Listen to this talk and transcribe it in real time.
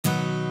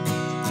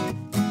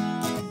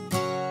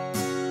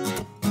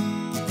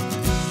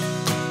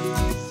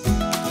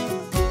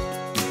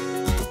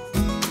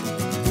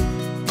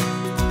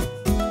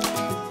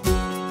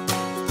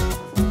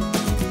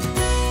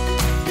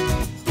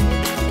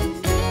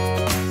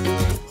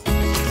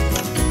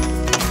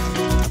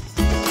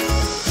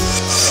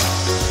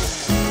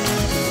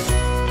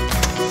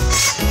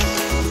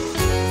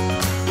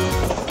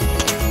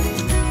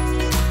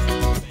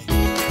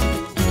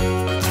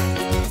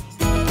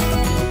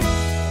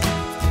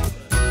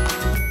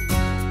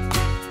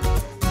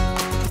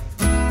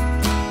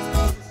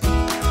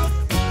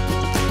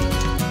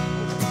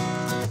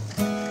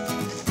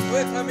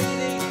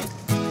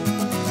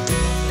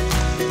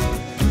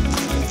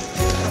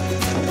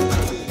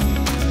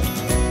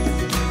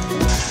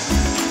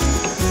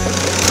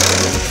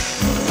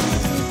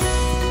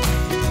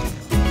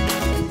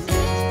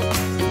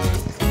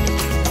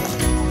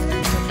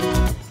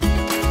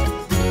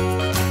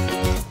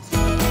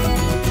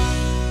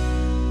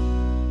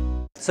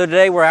So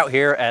today we're out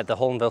here at the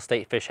Holdenville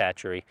State Fish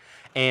Hatchery,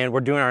 and we're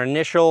doing our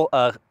initial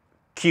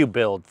cube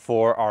build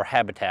for our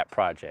habitat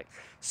project.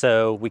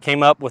 So we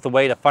came up with a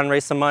way to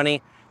fundraise some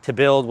money to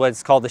build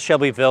what's called the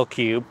Shelbyville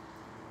Cube.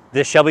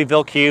 This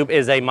Shelbyville Cube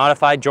is a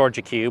modified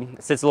Georgia cube.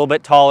 It sits a little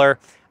bit taller.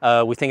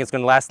 We think it's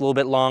going to last a little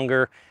bit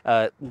longer,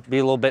 be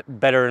a little bit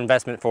better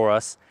investment for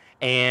us.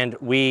 And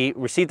we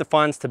received the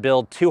funds to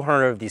build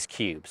 200 of these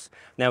cubes.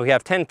 Now we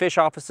have 10 fish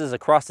offices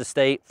across the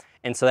state,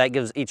 and so that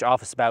gives each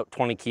office about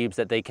 20 cubes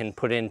that they can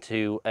put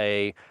into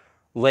a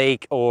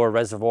lake or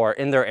reservoir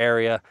in their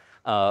area,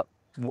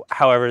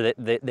 however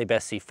they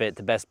best see fit,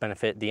 to best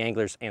benefit the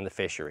anglers and the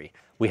fishery.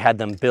 We had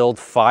them build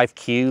 5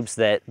 cubes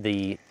that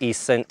the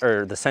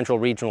Central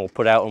Region will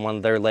put out in one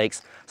of their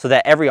lakes, so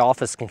that every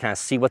office can kind of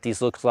see what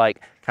these look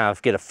like, kind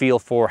of get a feel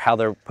for how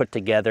they're put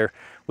together.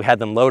 We had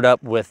them load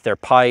up with their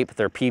pipe,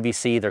 their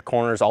PVC, their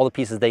corners, all the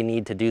pieces they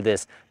need to do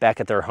this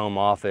back at their home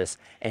office,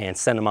 and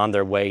send them on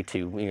their way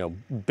to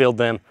build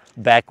them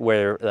back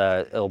where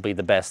it'll be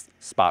the best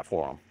spot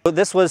for them. So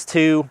this was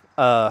to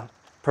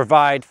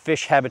provide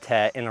fish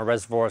habitat in our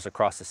reservoirs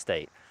across the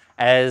state.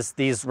 As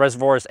these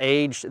reservoirs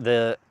age,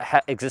 the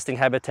existing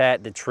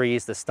habitat, the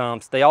trees, the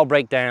stumps, they all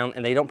break down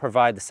and they don't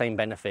provide the same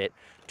benefit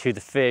to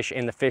the fish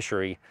and the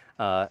fishery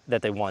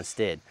that they once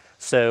did.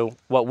 So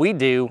what we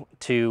do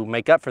to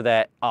make up for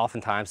that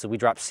oftentimes is we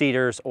drop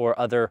cedars or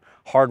other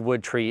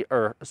hardwood tree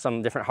or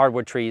some different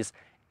hardwood trees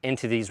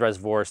into these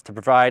reservoirs to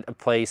provide a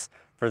place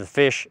for the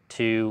fish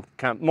to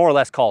kind of more or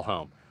less call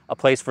home, a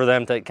place for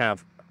them to kind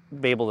of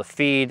be able to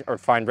feed or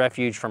find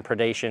refuge from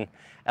predation.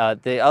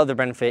 The other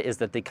benefit is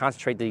that they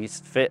concentrate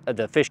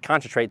the fish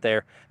concentrate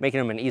there, making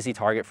them an easy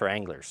target for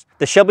anglers.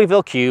 The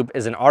Shelbyville Cube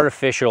is an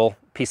artificial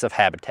piece of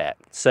habitat,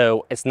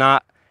 so it's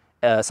not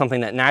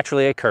something that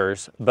naturally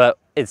occurs, but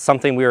it's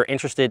something we are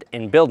interested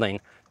in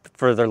building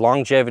for their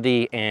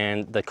longevity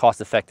and the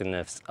cost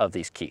effectiveness of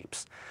these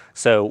cubes.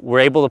 So we're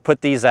able to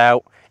put these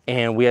out,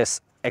 and we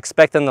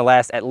expect them to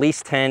last at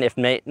least 10, if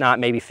not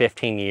maybe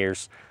 15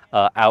 years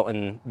out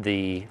in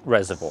the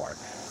reservoir,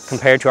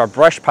 compared to our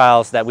brush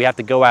piles that we have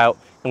to go out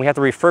and we have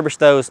to refurbish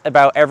those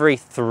about every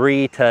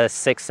 3 to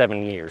 6,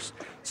 7 years.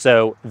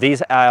 So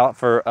these are out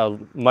for a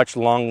much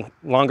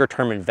longer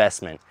term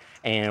investment,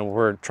 and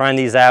we're trying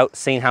these out,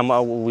 seeing how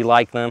much we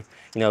like them.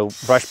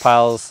 Brush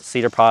piles,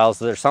 cedar piles,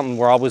 there's something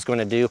we're always going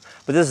to do,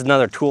 but this is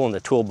another tool in the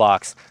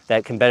toolbox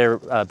that can better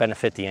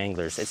benefit the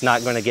anglers. It's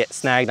not going to get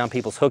snagged on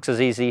people's hooks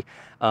as easy,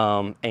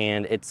 and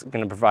it's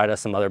going to provide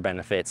us some other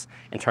benefits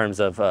in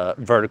terms of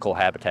vertical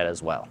habitat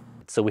as well.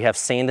 So we have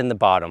sand in the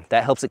bottom.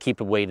 That helps it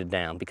keep it weighted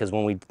down, because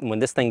when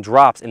this thing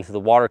drops into the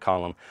water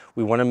column,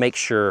 we want to make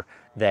sure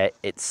that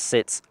it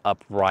sits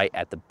upright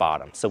at the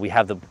bottom. So we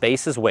have the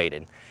base is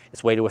weighted.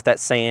 It's weighted with that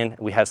sand.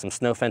 We have some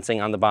snow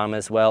fencing on the bottom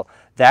as well.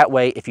 That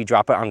way, if you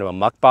drop it onto a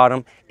muck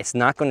bottom, it's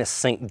not going to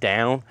sink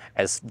down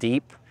as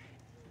deep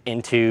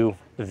into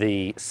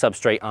the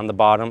substrate on the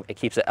bottom. It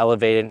keeps it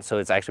elevated, so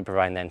it's actually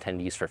providing that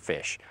intended use for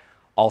fish.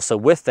 Also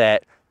with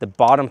that, the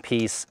bottom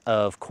piece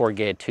of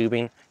corrugated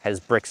tubing has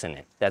bricks in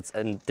it. That's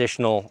an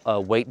additional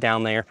weight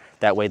down there.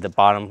 That way the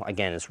bottom,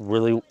 again, is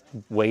really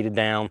weighted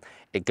down.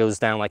 It goes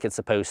down like it's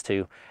supposed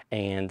to,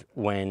 and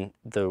when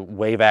the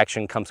wave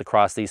action comes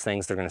across these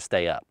things, they're going to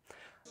stay up.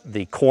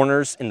 The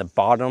corners in the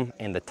bottom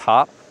and the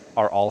top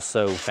are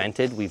also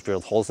vented. We've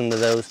drilled holes into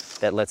those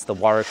that lets the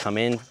water come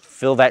in,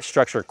 fill that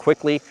structure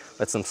quickly,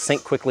 lets them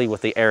sink quickly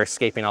with the air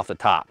escaping off the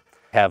top.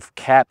 We have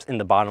caps in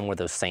the bottom where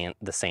the sand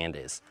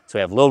is. So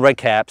we have little red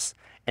caps,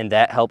 and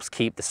that helps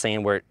keep the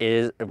sand where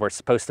it's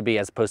supposed to be,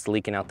 as opposed to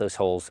leaking out those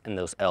holes in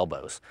those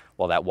elbows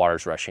while that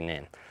water's rushing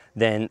in.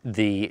 Then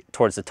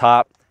towards the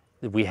top,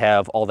 we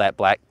have all that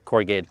black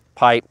corrugated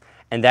pipe,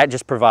 and that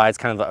just provides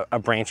kind of a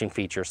branching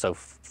feature, so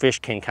fish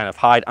can kind of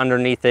hide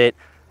underneath it,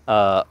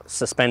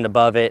 suspend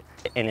above it,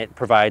 and it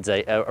provides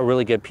a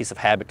really good piece of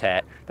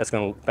habitat that's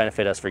going to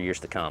benefit us for years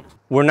to come.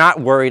 We're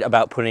not worried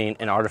about putting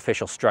an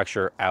artificial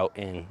structure out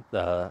in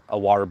a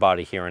water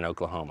body here in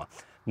Oklahoma.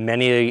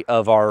 Many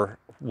of our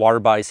water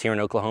bodies here in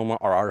Oklahoma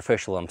are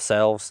artificial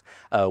themselves.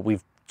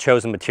 We've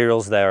chosen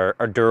materials that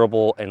are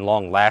durable and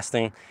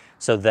long-lasting,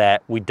 so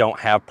that we don't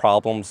have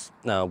problems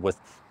with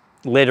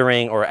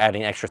littering or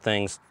adding extra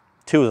things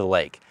to the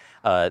lake.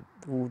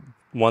 One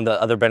of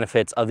the other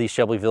benefits of these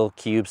Shelbyville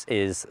cubes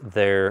is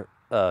their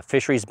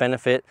fisheries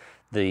benefit.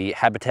 The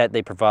habitat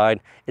they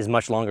provide is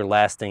much longer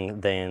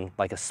lasting than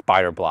like a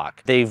spider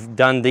block. They've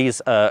done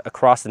these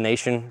across the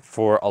nation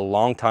for a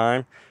long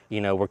time.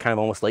 We're kind of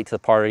almost late to the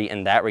party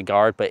in that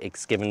regard, but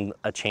it's given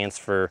a chance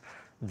for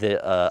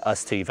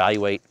us to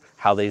evaluate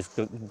how they've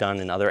done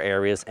in other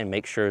areas and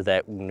make sure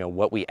that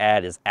what we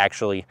add is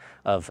actually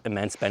of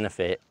immense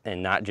benefit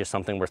and not just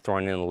something we're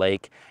throwing in the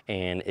lake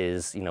and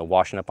is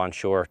washing up on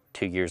shore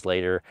 2 years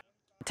later.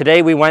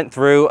 Today we went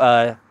through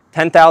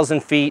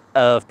 10,000 feet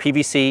of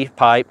PVC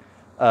pipe,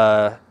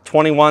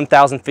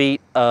 21,000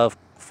 feet of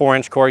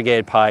 4-inch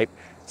corrugated pipe,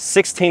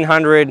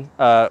 1,600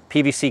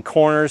 PVC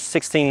corners,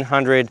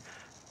 1,600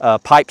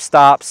 pipe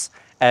stops,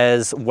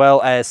 as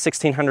well as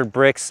 1,600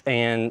 bricks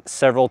and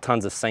several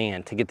tons of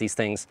sand to get these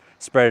things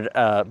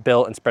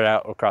built and spread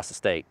out across the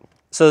state.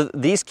 So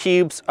these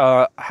cubes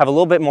have a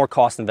little bit more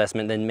cost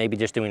investment than maybe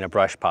just doing a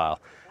brush pile.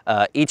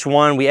 Each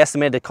one we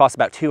estimated to cost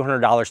about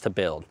 $200 to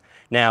build.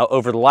 Now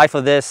over the life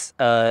of this,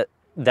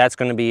 that's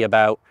going to be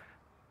about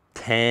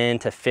 $10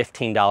 to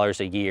 $15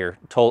 a year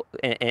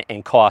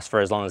in cost for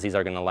as long as these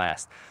are going to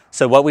last.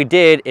 So what we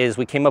did is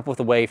we came up with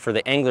a way for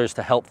the anglers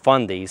to help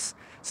fund these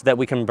so that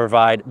we can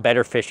provide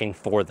better fishing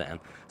for them.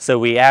 So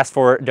we asked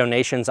for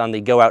donations on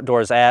the Go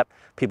Outdoors app.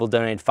 People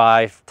donated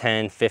 $5,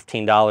 $10,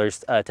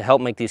 $15 to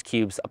help make these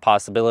cubes a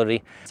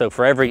possibility. So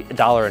for every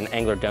dollar an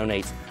angler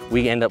donates,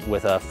 we end up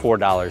with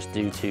 $4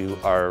 due to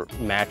our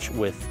match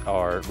with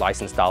our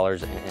licensed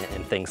dollars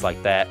and things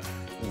like that,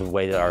 the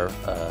way that our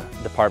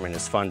department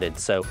is funded.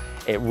 So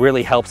it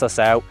really helps us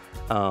out.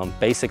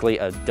 Basically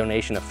a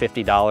donation of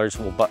 $50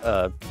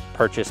 will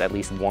purchase at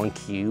least one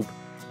cube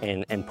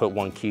and put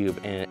one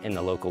cube in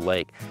the local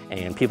lake.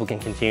 And people can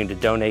continue to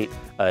donate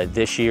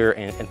this year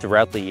and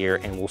throughout the year,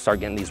 and we'll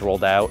start getting these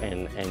rolled out,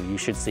 and you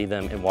should see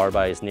them in water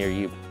bodies near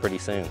you pretty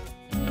soon.